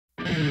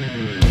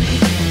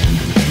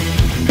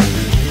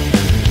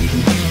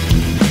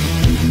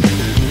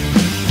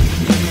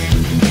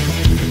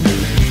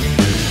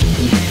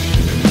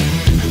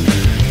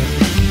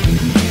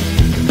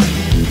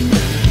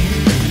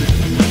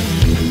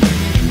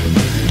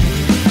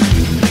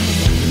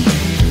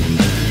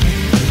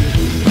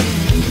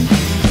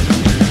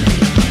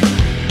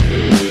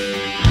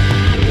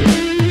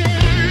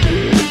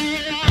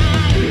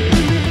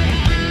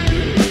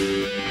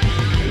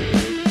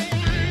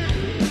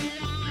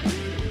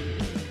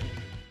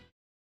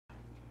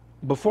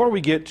Before we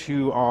get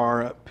to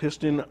our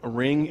piston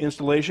ring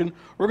installation,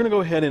 we're going to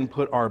go ahead and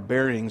put our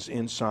bearings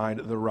inside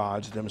the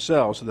rods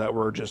themselves so that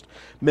we're just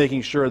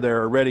making sure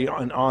they're ready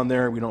and on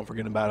there. We don't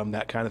forget about them,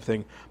 that kind of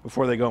thing,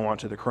 before they go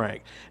onto the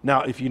crank.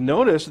 Now, if you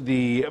notice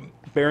the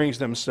bearings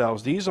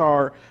themselves, these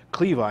are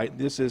Clevite.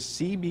 This is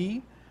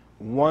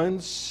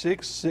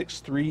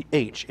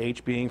CB1663H,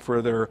 H being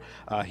for their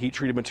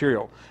heat-treated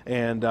material.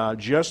 And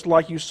just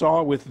like you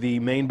saw with the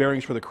main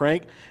bearings for the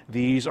crank,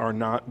 these are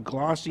not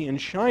glossy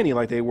and shiny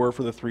like they were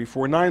for the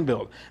 349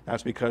 build.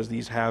 That's because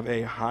these have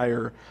a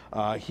higher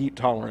heat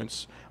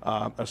tolerance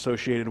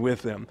associated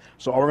with them.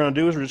 So all we're going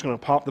to do is we're just going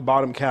to pop the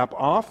bottom cap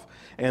off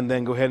and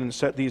then go ahead and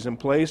set these in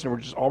place.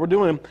 And all we're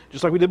doing,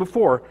 just like we did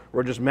before,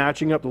 we're just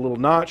matching up the little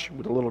notch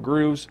with the little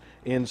grooves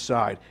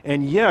inside.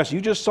 And yes,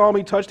 you just saw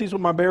me touch these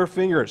with my bare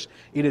fingers.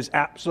 It is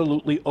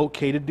absolutely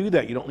okay to do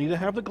that. You don't need to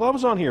have the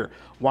gloves on here.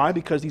 Why?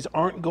 Because these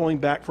aren't going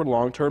back for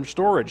long-term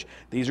storage.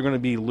 These are going to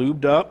be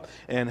lubed up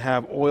and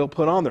have oil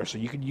put on there. So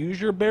you could use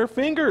your bare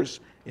fingers.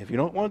 If you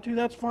don't want to,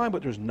 that's fine,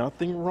 but there's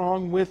nothing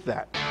wrong with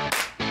that.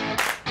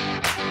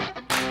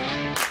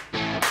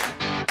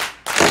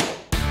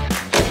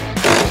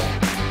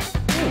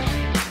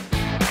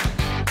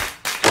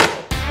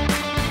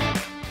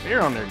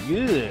 They're on there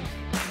good.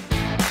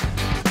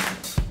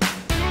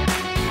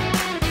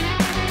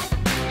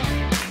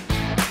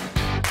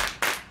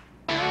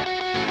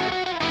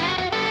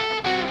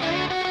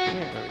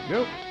 There we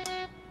go.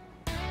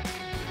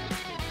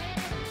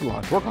 A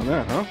lot of torque on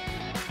that, huh?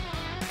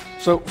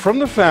 So from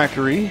the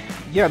factory,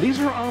 yeah, these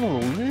are on a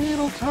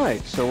little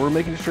tight. So we're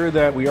making sure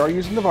that we are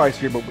using the vise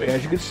here, but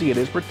as you can see, it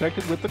is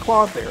protected with the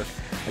cloth there.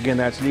 Again,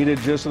 that's needed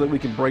just so that we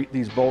can break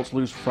these bolts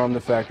loose from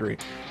the factory.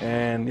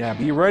 And yeah,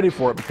 be ready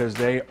for it because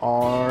they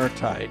are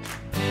tight.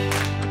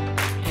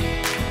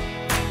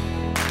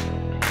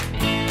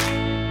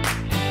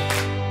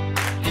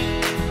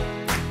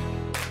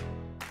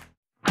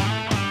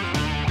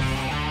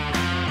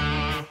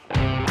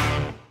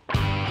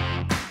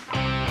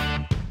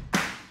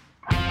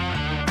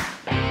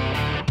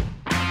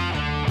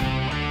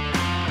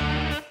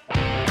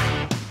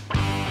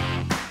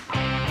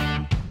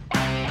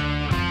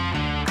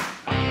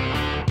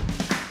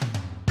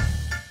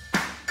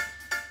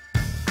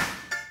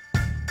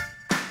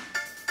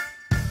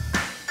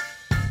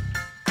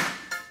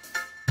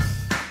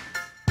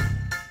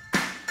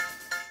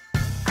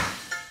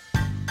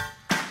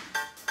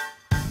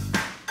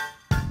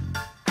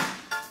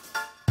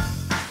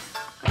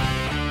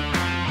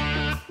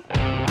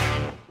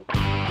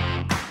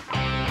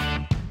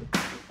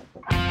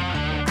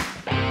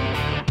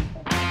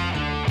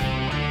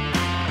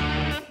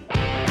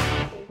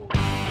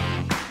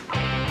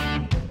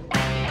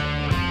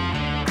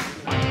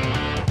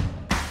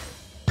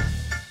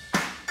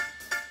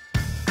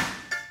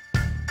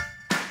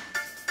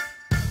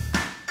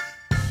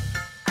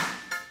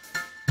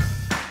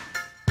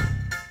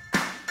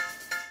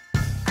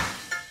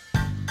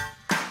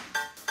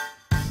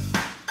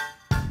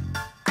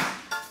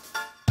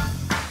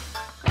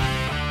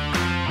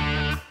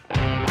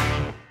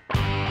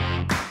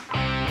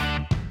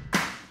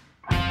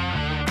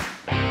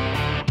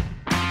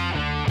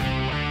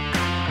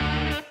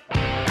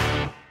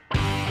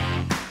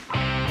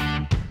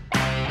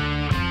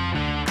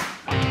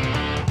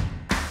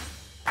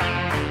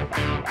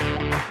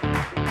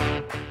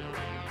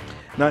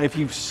 Now, if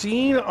you've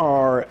seen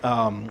our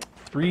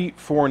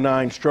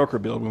 349 stroker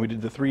build, when we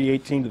did the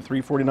 318 to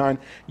 349,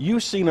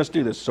 you've seen us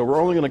do this. So we're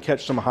only going to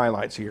catch some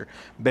highlights here.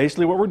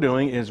 Basically what we're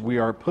doing is we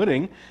are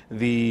putting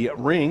the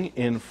ring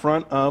in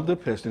front of the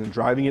piston and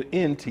driving it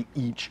into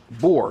each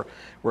bore.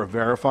 We're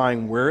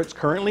verifying where it's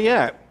currently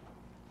at.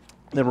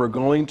 Then we're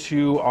going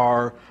to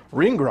our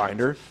ring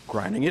grinder,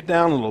 grinding it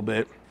down a little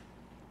bit,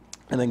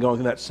 and then going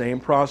through that same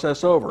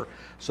process over.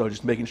 So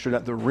just making sure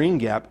that the ring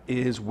gap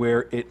is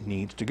where it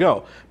needs to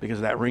go. Because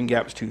if that ring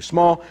gap is too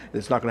small,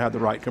 it's not going to have the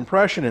right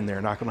compression in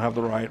there, not going to have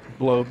the right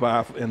blow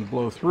off and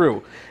blow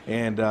through.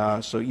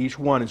 And so each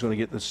one is going to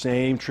get the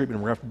same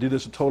treatment. We're going to have to do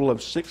this a total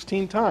of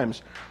 16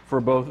 times for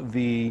both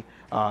the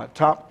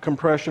top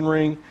compression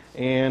ring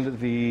and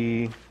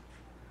the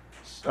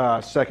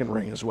second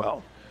ring as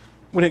well.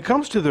 When it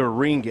comes to the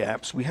ring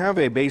gaps, we have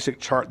a basic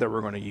chart that we're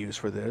going to use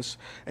for this,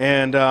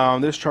 and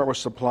this chart was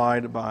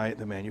supplied by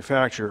the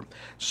manufacturer.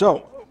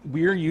 So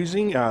we're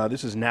using,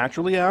 this is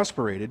naturally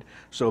aspirated,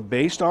 so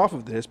based off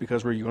of this,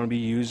 because we're going to be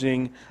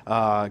using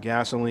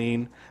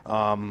gasoline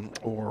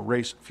or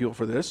race fuel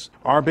for this,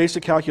 our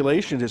basic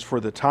calculation is for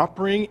the top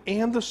ring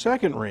and the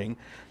second ring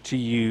to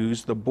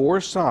use the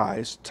bore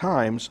size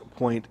times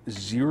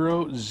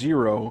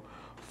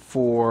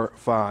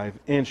 0.0045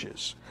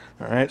 inches.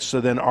 All right, so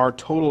then our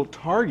total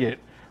target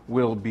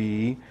will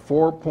be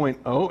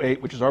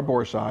 4.08, which is our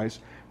bore size,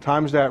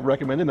 times that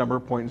recommended number,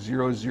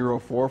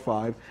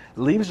 0.0045,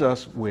 leaves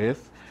us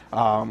with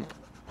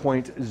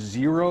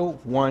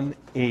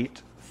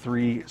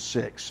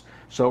 0.01836.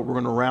 So we're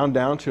going to round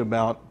down to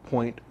about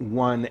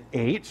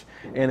 0.18,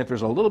 and if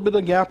there's a little bit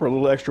of gap or a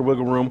little extra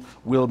wiggle room,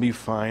 we'll be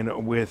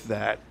fine with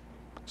that.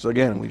 So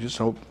again, we just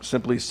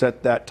simply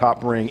set that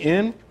top ring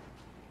in,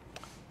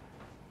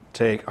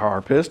 take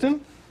our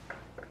piston,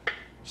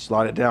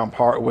 slide it down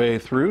part way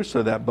through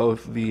so that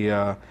both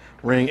the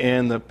ring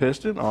and the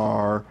piston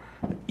are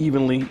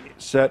evenly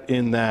set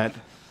in that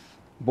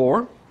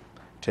bore.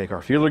 Take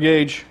our feeler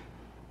gauge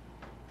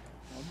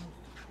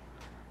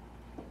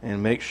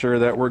and make sure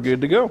that we're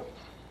good to go.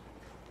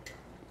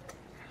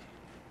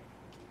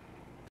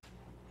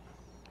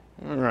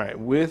 All right,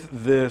 with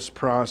this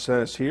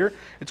process here,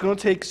 it's going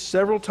to take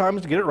several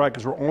times to get it right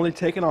because we're only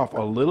taking off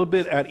a little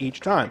bit at each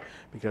time,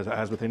 because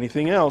as with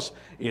anything else,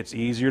 it's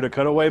easier to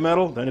cut away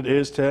metal than it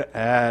is to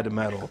add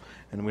metal.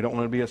 And we don't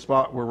want to be a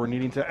spot where we're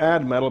needing to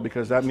add metal,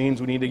 because that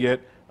means we need to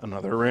get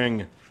another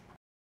ring.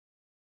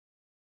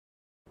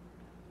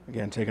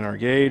 Again, taking our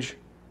gauge,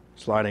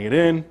 sliding it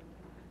in,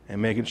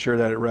 and making sure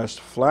that it rests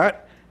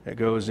flat. It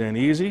goes in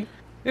easy.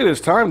 It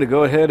is time to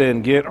go ahead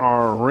and get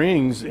our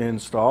rings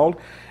installed.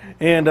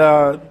 And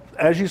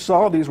as you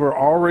saw, these were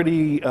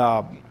already,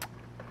 the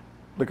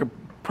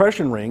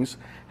compression rings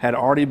had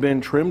already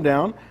been trimmed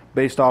down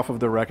based off of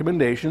the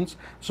recommendations.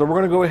 So we're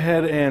going to go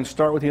ahead and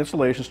start with the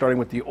installation, starting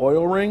with the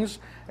oil rings,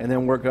 and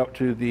then work up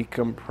to the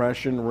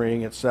compression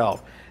ring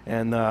itself.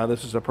 And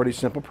this is a pretty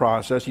simple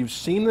process. You've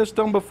seen this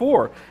done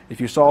before. If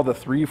you saw the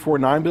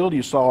 349 build,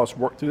 you saw us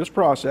work through this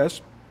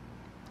process.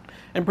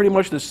 And pretty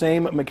much the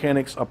same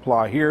mechanics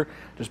apply here,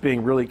 just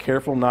being really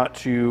careful not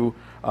to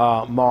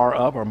mar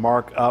up or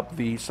mark up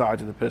the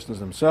sides of the pistons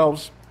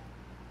themselves,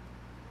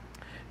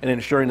 and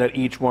ensuring that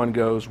each one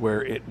goes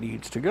where it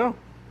needs to go.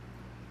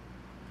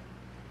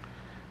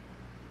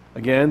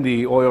 Again,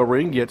 the oil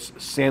ring gets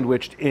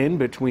sandwiched in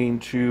between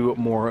two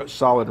more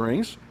solid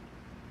rings,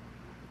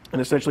 and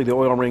essentially the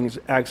oil ring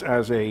acts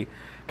as a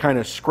kind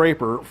of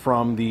scraper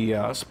from the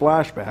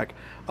splashback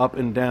up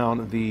and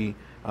down the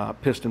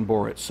piston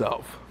bore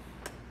itself.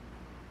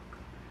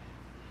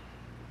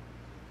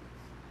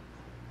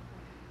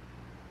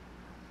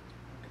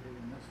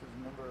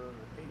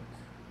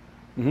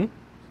 Mm-hmm.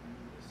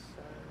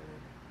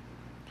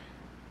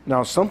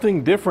 Now,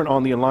 something different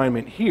on the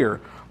alignment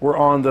here. We're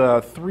on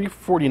the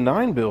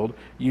 349 build.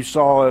 You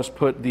saw us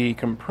put the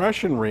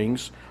compression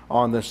rings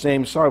on the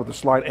same side with a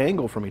slight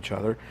angle from each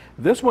other.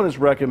 This one is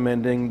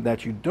recommending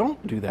that you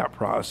don't do that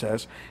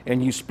process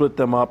and you split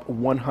them up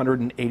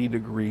 180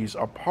 degrees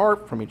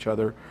apart from each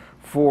other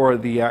for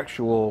the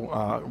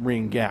actual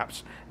ring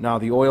gaps. Now,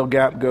 the oil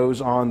gap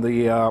goes on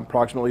the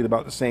approximately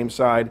about the same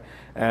side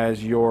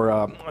as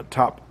your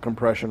top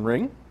compression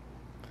ring.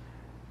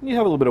 You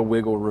have a little bit of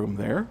wiggle room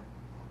there.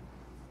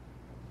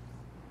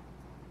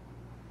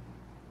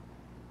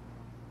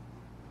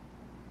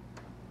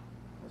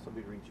 This will be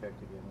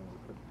rechecked again when we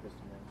put the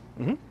piston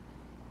in.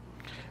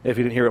 If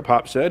you didn't hear what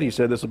Pop said, he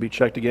said this will be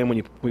checked again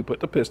when we put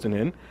the piston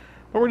in.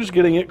 But we're just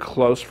getting it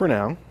close for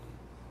now.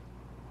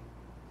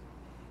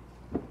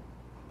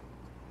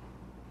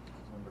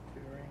 Number 2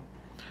 ring.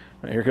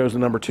 Right, here goes the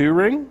number 2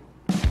 ring.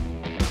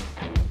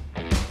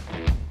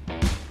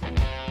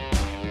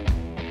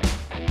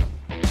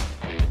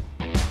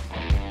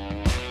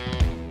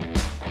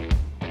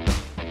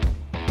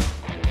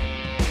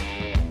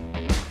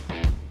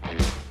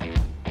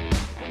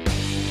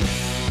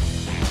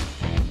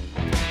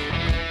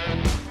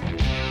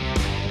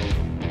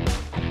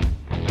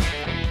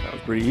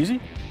 Pretty easy.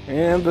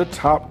 And the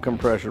top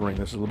compression ring,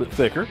 this is a little bit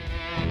thicker.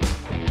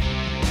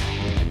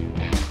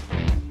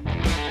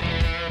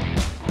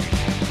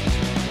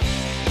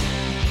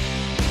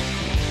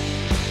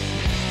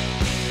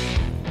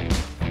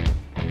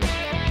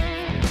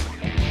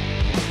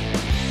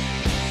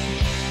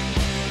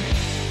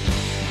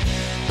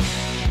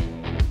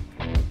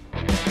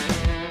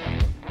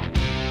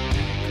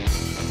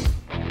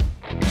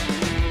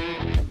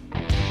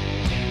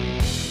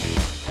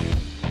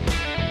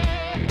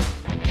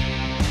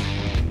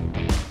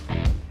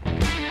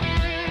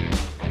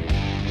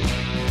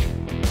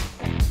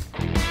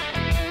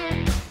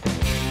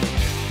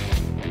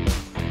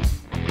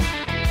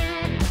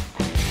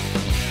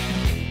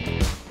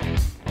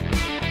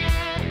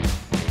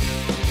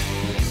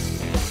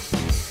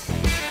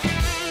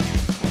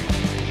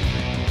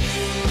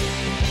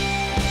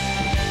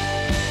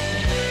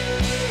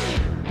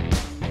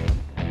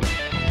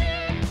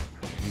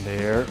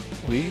 There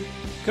we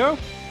go.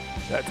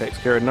 That takes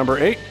care of number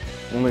 8.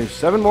 Only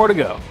 7 more to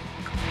go.